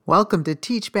Welcome to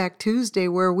Teach Back Tuesday,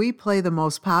 where we play the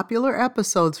most popular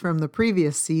episodes from the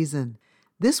previous season.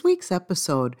 This week's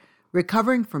episode,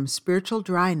 Recovering from Spiritual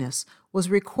Dryness, was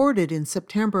recorded in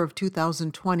September of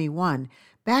 2021,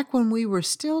 back when we were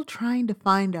still trying to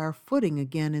find our footing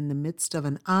again in the midst of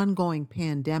an ongoing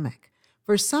pandemic.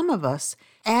 For some of us,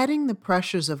 adding the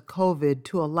pressures of COVID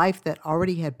to a life that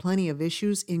already had plenty of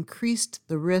issues increased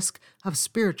the risk of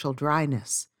spiritual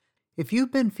dryness. If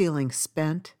you've been feeling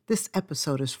spent, this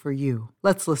episode is for you.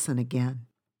 Let's listen again.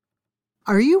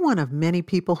 Are you one of many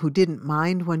people who didn't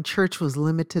mind when church was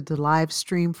limited to live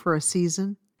stream for a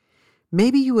season?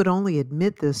 Maybe you would only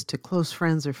admit this to close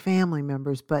friends or family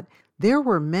members, but there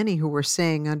were many who were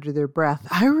saying under their breath,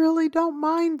 "I really don't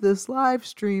mind this live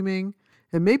streaming."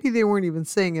 And maybe they weren't even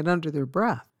saying it under their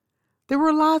breath. There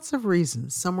were lots of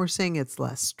reasons. Some were saying it's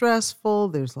less stressful,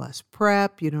 there's less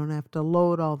prep, you don't have to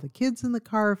load all the kids in the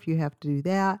car if you have to do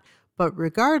that. But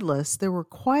regardless, there were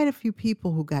quite a few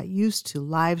people who got used to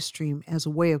live stream as a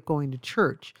way of going to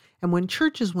church. And when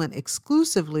churches went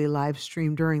exclusively live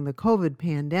stream during the COVID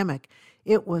pandemic,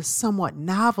 it was somewhat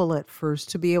novel at first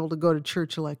to be able to go to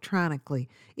church electronically.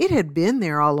 It had been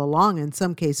there all along in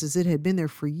some cases. It had been there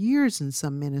for years in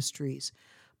some ministries.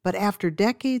 But after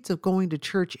decades of going to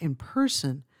church in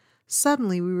person,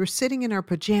 suddenly we were sitting in our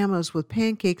pajamas with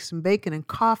pancakes and bacon and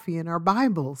coffee and our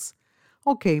Bibles.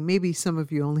 Okay, maybe some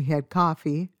of you only had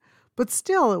coffee, but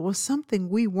still it was something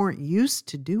we weren't used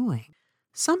to doing.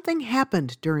 Something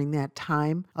happened during that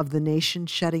time of the nation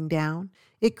shutting down.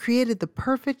 It created the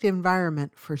perfect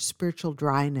environment for spiritual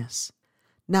dryness.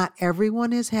 Not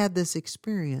everyone has had this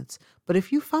experience, but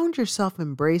if you found yourself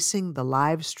embracing the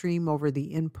live stream over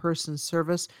the in-person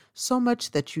service so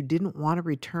much that you didn't want to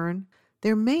return,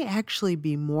 there may actually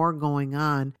be more going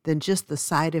on than just the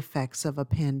side effects of a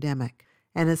pandemic.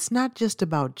 And it's not just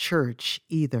about church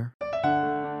either.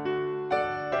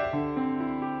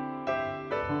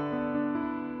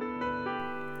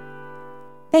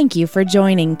 Thank you for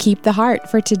joining Keep the Heart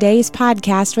for today's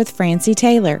podcast with Francie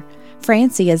Taylor.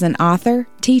 Francie is an author,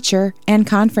 teacher, and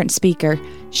conference speaker.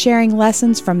 Sharing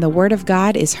lessons from the Word of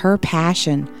God is her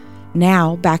passion.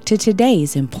 Now, back to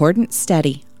today's important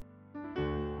study.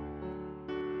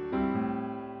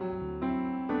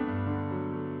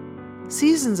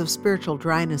 Seasons of spiritual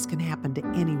dryness can happen to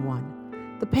anyone.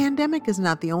 The pandemic is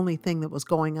not the only thing that was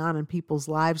going on in people's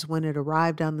lives when it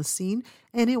arrived on the scene,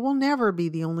 and it will never be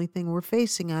the only thing we're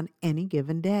facing on any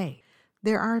given day.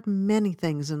 There are many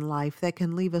things in life that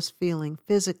can leave us feeling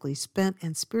physically spent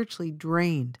and spiritually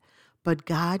drained, but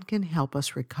God can help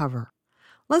us recover.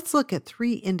 Let's look at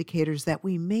 3 indicators that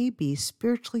we may be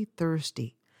spiritually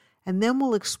thirsty, and then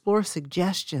we'll explore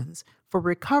suggestions for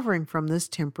recovering from this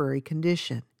temporary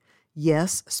condition.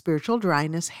 Yes, spiritual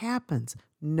dryness happens.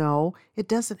 No, it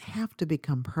doesn't have to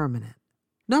become permanent.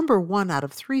 Number 1 out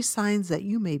of 3 signs that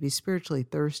you may be spiritually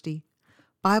thirsty: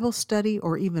 Bible study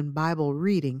or even Bible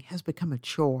reading has become a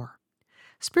chore.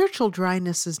 Spiritual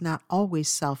dryness is not always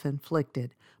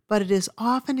self-inflicted, but it is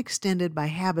often extended by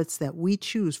habits that we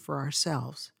choose for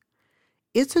ourselves.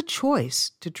 It's a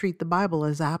choice to treat the Bible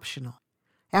as optional.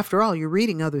 After all, you're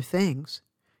reading other things.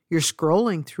 You're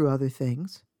scrolling through other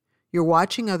things. You're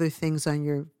watching other things on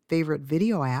your favorite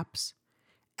video apps.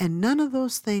 And none of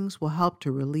those things will help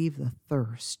to relieve the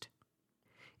thirst.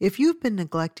 If you've been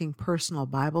neglecting personal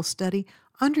Bible study,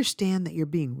 understand that you're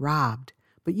being robbed,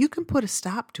 but you can put a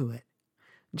stop to it.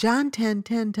 John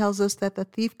 10:10 tells us that the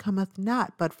thief cometh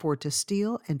not but for to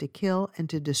steal and to kill and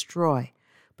to destroy.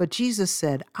 But Jesus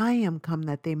said, "I am come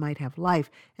that they might have life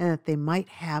and that they might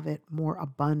have it more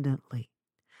abundantly."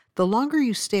 The longer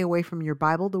you stay away from your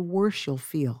Bible, the worse you'll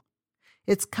feel.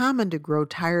 It's common to grow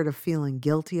tired of feeling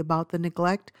guilty about the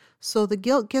neglect, so the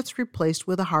guilt gets replaced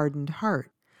with a hardened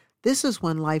heart. This is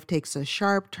when life takes a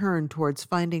sharp turn towards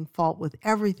finding fault with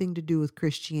everything to do with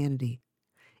Christianity.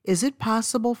 Is it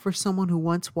possible for someone who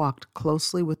once walked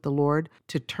closely with the Lord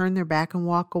to turn their back and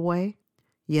walk away?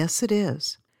 Yes, it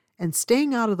is. And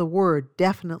staying out of the Word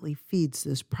definitely feeds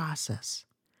this process.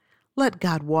 Let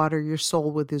God water your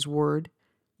soul with His Word.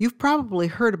 You've probably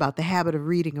heard about the habit of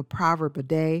reading a proverb a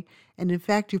day, and in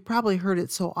fact, you've probably heard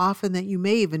it so often that you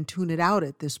may even tune it out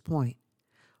at this point.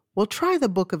 Well, try the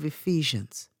book of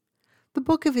Ephesians. The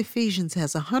book of Ephesians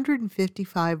has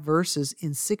 155 verses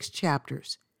in 6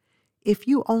 chapters. If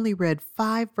you only read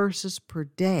 5 verses per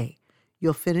day,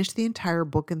 you'll finish the entire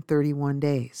book in 31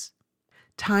 days.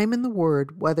 Time in the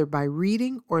Word, whether by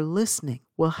reading or listening,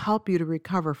 will help you to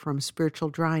recover from spiritual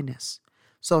dryness.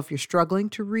 So if you're struggling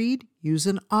to read, use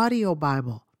an audio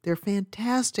Bible. They're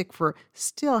fantastic for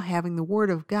still having the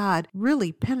Word of God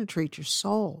really penetrate your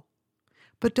soul.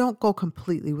 But don't go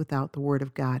completely without the Word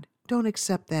of God. Don't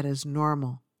accept that as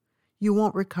normal. You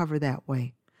won't recover that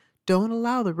way. Don't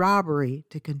allow the robbery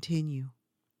to continue.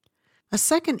 A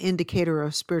second indicator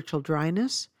of spiritual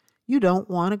dryness, you don't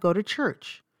want to go to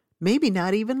church. Maybe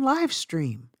not even live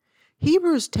stream.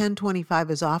 Hebrews 10:25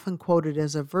 is often quoted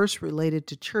as a verse related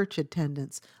to church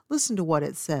attendance. Listen to what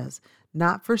it says.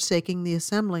 Not forsaking the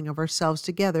assembling of ourselves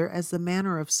together as the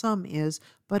manner of some is,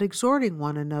 but exhorting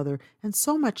one another, and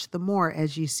so much the more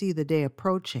as ye see the day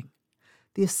approaching.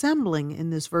 The assembling in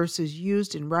this verse is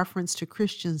used in reference to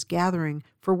Christians gathering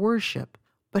for worship.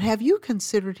 But have you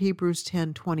considered Hebrews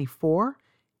 10:24?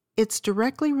 It's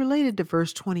directly related to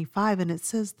verse 25, and it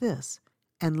says this,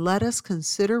 "And let us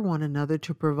consider one another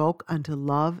to provoke unto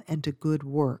love and to good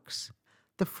works."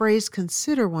 The phrase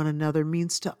consider one another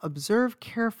means to observe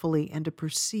carefully and to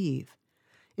perceive.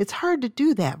 It's hard to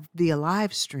do that via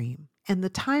live stream, and the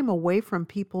time away from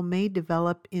people may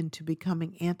develop into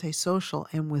becoming antisocial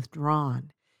and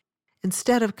withdrawn.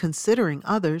 Instead of considering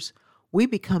others, we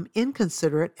become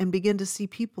inconsiderate and begin to see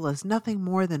people as nothing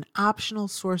more than optional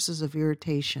sources of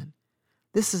irritation.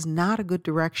 This is not a good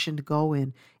direction to go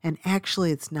in, and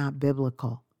actually it's not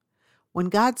biblical. When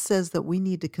God says that we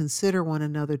need to consider one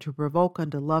another to provoke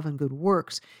unto love and good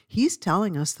works, He's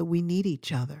telling us that we need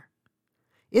each other.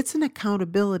 It's an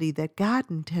accountability that God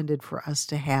intended for us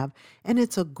to have, and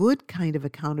it's a good kind of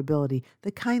accountability,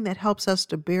 the kind that helps us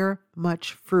to bear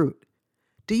much fruit.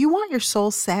 Do you want your soul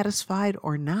satisfied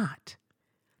or not?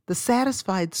 The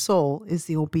satisfied soul is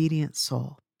the obedient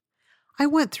soul. I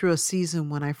went through a season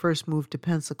when I first moved to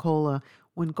Pensacola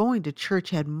when going to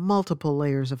church had multiple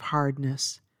layers of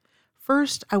hardness.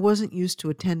 First, I wasn't used to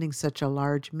attending such a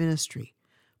large ministry.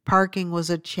 Parking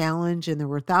was a challenge, and there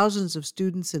were thousands of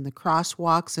students in the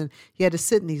crosswalks, and you had to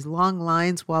sit in these long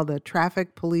lines while the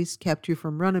traffic police kept you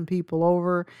from running people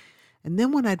over. And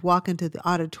then when I'd walk into the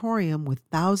auditorium with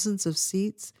thousands of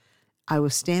seats, I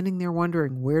was standing there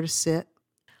wondering where to sit.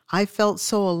 I felt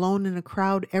so alone in a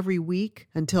crowd every week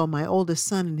until my oldest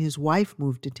son and his wife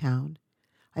moved to town.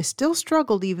 I still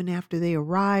struggled even after they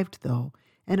arrived, though,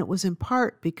 and it was in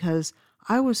part because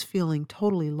I was feeling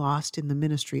totally lost in the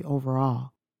ministry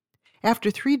overall.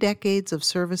 After 3 decades of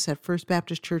service at First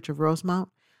Baptist Church of Rosemount,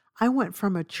 I went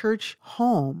from a church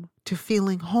home to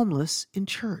feeling homeless in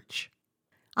church.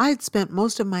 I had spent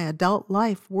most of my adult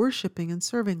life worshiping and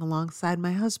serving alongside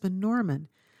my husband, Norman.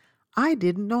 I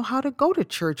didn't know how to go to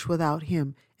church without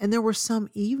him, and there were some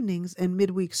evenings and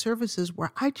midweek services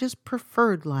where I just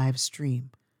preferred live stream.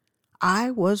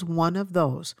 I was one of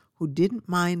those who didn't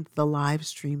mind the live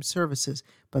stream services,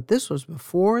 but this was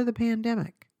before the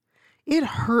pandemic. It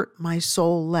hurt my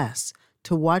soul less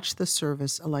to watch the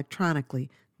service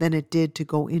electronically than it did to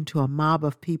go into a mob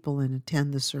of people and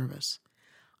attend the service.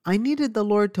 I needed the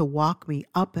Lord to walk me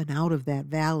up and out of that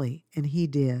valley, and He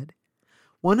did.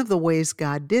 One of the ways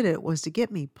God did it was to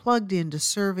get me plugged into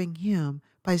serving Him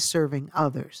by serving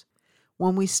others.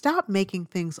 When we stop making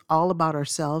things all about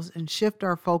ourselves and shift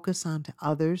our focus onto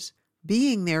others,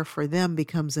 being there for them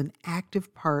becomes an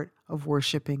active part of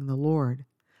worshiping the Lord.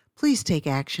 Please take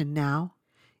action now.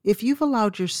 If you've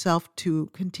allowed yourself to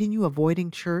continue avoiding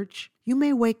church, you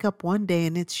may wake up one day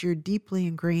and it's your deeply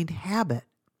ingrained habit.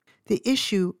 The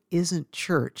issue isn't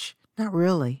church, not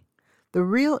really. The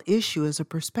real issue is a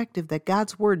perspective that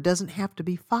God's Word doesn't have to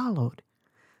be followed.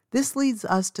 This leads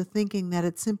us to thinking that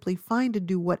it's simply fine to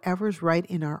do whatever's right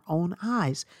in our own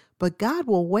eyes, but God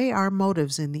will weigh our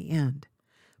motives in the end.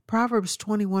 Proverbs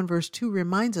 21 verse 2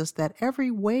 reminds us that every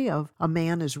way of a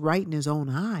man is right in his own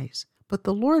eyes, but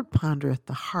the Lord pondereth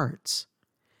the hearts.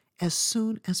 As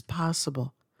soon as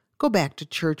possible, go back to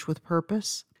church with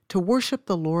purpose, to worship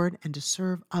the Lord and to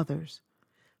serve others.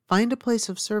 Find a place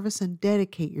of service and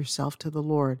dedicate yourself to the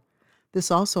Lord. This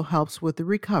also helps with the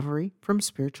recovery from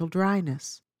spiritual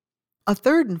dryness. A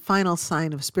third and final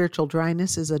sign of spiritual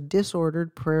dryness is a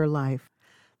disordered prayer life.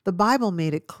 The Bible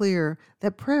made it clear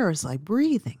that prayer is like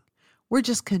breathing. We're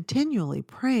just continually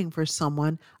praying for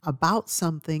someone about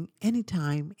something,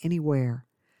 anytime, anywhere.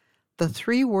 The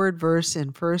 3-word verse in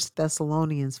 1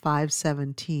 Thessalonians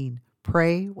 5:17,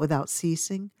 pray without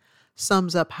ceasing,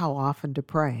 sums up how often to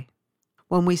pray.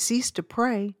 When we cease to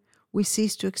pray, we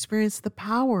cease to experience the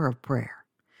power of prayer.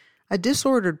 A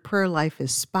disordered prayer life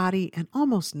is spotty and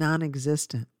almost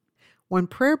non-existent. When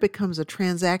prayer becomes a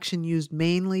transaction used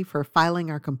mainly for filing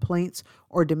our complaints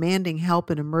or demanding help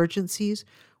in emergencies,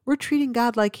 we're treating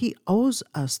God like He owes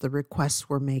us the requests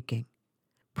we're making.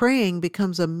 Praying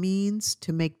becomes a means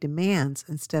to make demands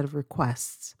instead of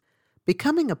requests.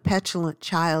 Becoming a petulant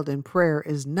child in prayer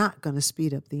is not going to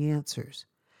speed up the answers.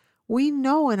 We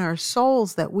know in our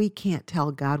souls that we can't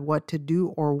tell God what to do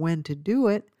or when to do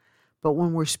it, but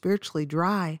when we're spiritually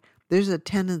dry, there's a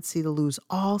tendency to lose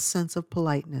all sense of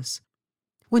politeness.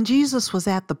 When Jesus was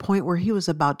at the point where he was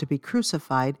about to be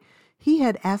crucified, he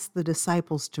had asked the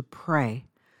disciples to pray.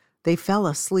 They fell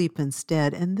asleep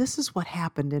instead, and this is what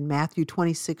happened in Matthew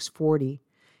 26:40.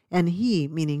 And he,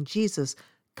 meaning Jesus,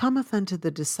 cometh unto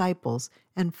the disciples,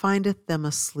 and findeth them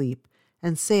asleep,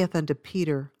 and saith unto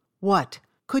Peter, What?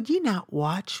 Could ye not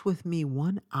watch with me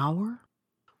 1 hour?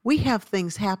 We have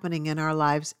things happening in our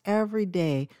lives every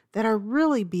day that are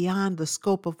really beyond the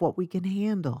scope of what we can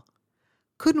handle.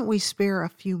 Couldn't we spare a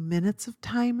few minutes of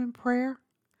time in prayer?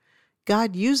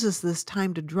 God uses this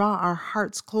time to draw our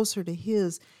hearts closer to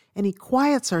His, and He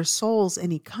quiets our souls,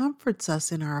 and He comforts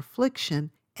us in our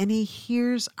affliction, and He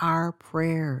hears our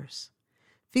prayers.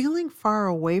 Feeling far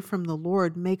away from the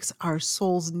Lord makes our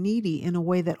souls needy in a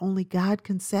way that only God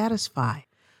can satisfy.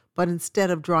 But instead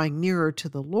of drawing nearer to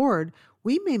the Lord,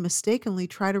 we may mistakenly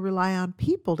try to rely on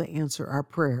people to answer our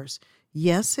prayers.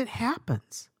 Yes, it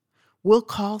happens. We'll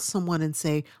call someone and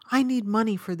say, I need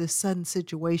money for this sudden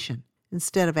situation,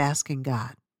 instead of asking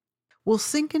God. We'll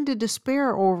sink into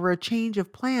despair over a change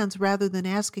of plans rather than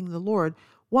asking the Lord,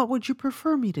 what would you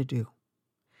prefer me to do?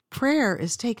 Prayer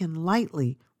is taken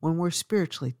lightly when we're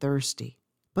spiritually thirsty,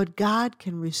 but God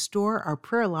can restore our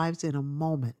prayer lives in a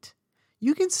moment.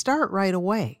 You can start right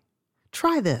away.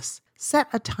 Try this. Set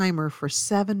a timer for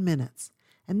 7 minutes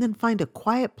and then find a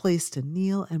quiet place to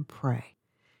kneel and pray.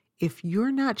 If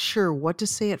you're not sure what to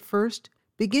say at first,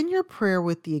 begin your prayer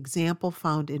with the example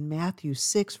found in Matthew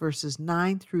 6, verses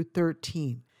 9 through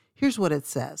 13. Here's what it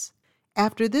says.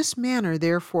 After this manner,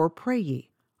 therefore, pray ye,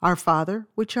 Our Father,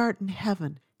 which art in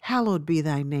heaven, hallowed be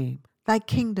thy name. Thy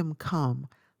kingdom come,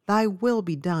 thy will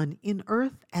be done in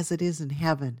earth as it is in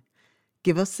heaven.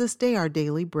 Give us this day our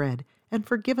daily bread, and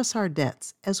forgive us our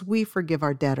debts, as we forgive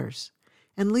our debtors.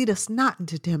 And lead us not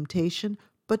into temptation,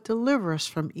 but deliver us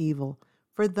from evil.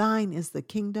 For thine is the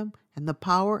kingdom, and the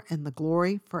power, and the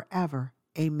glory forever.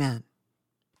 Amen.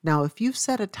 Now, if you've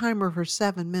set a timer for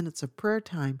 7 minutes of prayer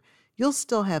time, you'll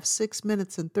still have 6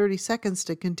 minutes and 30 seconds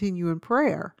to continue in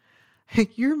prayer.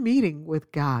 You're meeting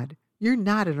with God. You're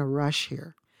not in a rush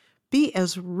here. Be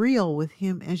as real with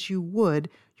Him as you would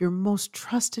your most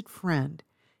trusted friend.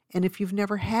 And if you've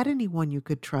never had anyone you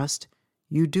could trust,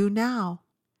 you do now.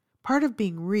 Part of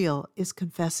being real is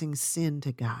confessing sin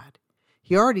to God.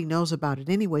 He already knows about it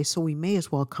anyway, so we may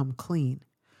as well come clean.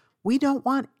 We don't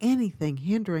want anything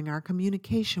hindering our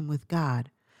communication with God.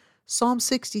 Psalm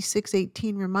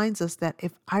 66:18 reminds us that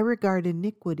if I regard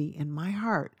iniquity in my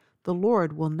heart, the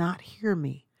Lord will not hear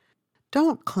me.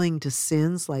 Don't cling to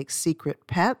sins like secret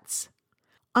pets.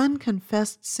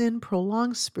 Unconfessed sin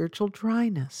prolongs spiritual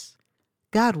dryness.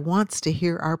 God wants to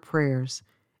hear our prayers,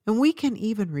 and we can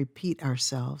even repeat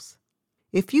ourselves.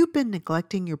 If you've been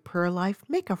neglecting your prayer life,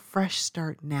 make a fresh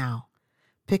start now.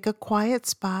 Pick a quiet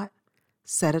spot,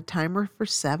 set a timer for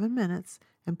 7 minutes,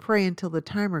 and pray until the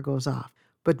timer goes off.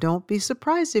 But don't be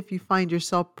surprised if you find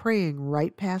yourself praying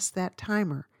right past that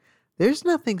timer. There's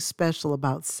nothing special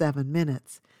about 7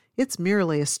 minutes. It's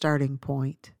merely a starting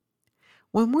point.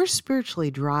 When we're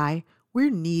spiritually dry, we're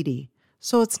needy.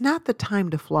 So it's not the time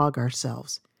to flog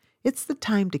ourselves. It's the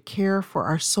time to care for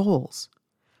our souls.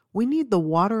 We need the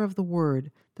water of the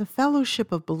Word, the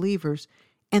fellowship of believers,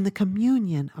 and the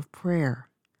communion of prayer.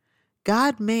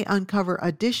 God may uncover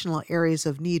additional areas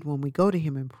of need when we go to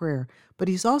Him in prayer, but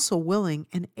He's also willing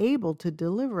and able to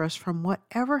deliver us from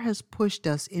whatever has pushed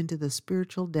us into the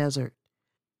spiritual desert.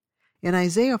 In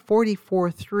Isaiah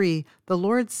 44:3, the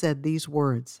Lord said these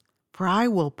words, For I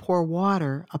will pour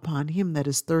water upon him that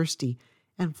is thirsty,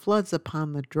 and floods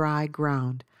upon the dry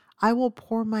ground. I will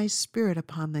pour my Spirit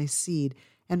upon thy seed,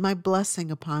 and my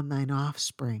blessing upon thine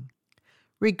offspring.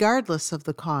 Regardless of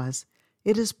the cause,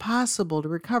 it is possible to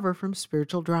recover from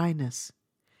spiritual dryness.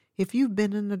 If you've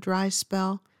been in a dry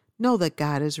spell, know that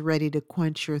God is ready to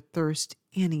quench your thirst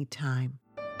anytime.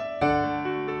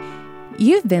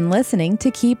 You've been listening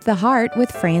to Keep the Heart with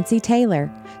Francie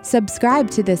Taylor. Subscribe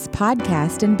to this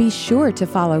podcast and be sure to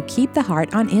follow Keep the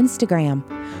Heart on Instagram.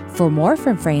 For more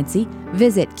from Francie,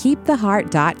 visit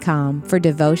keeptheheart.com for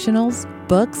devotionals,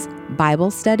 books,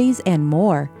 Bible studies, and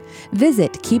more.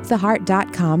 Visit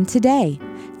keeptheheart.com today.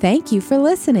 Thank you for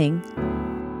listening.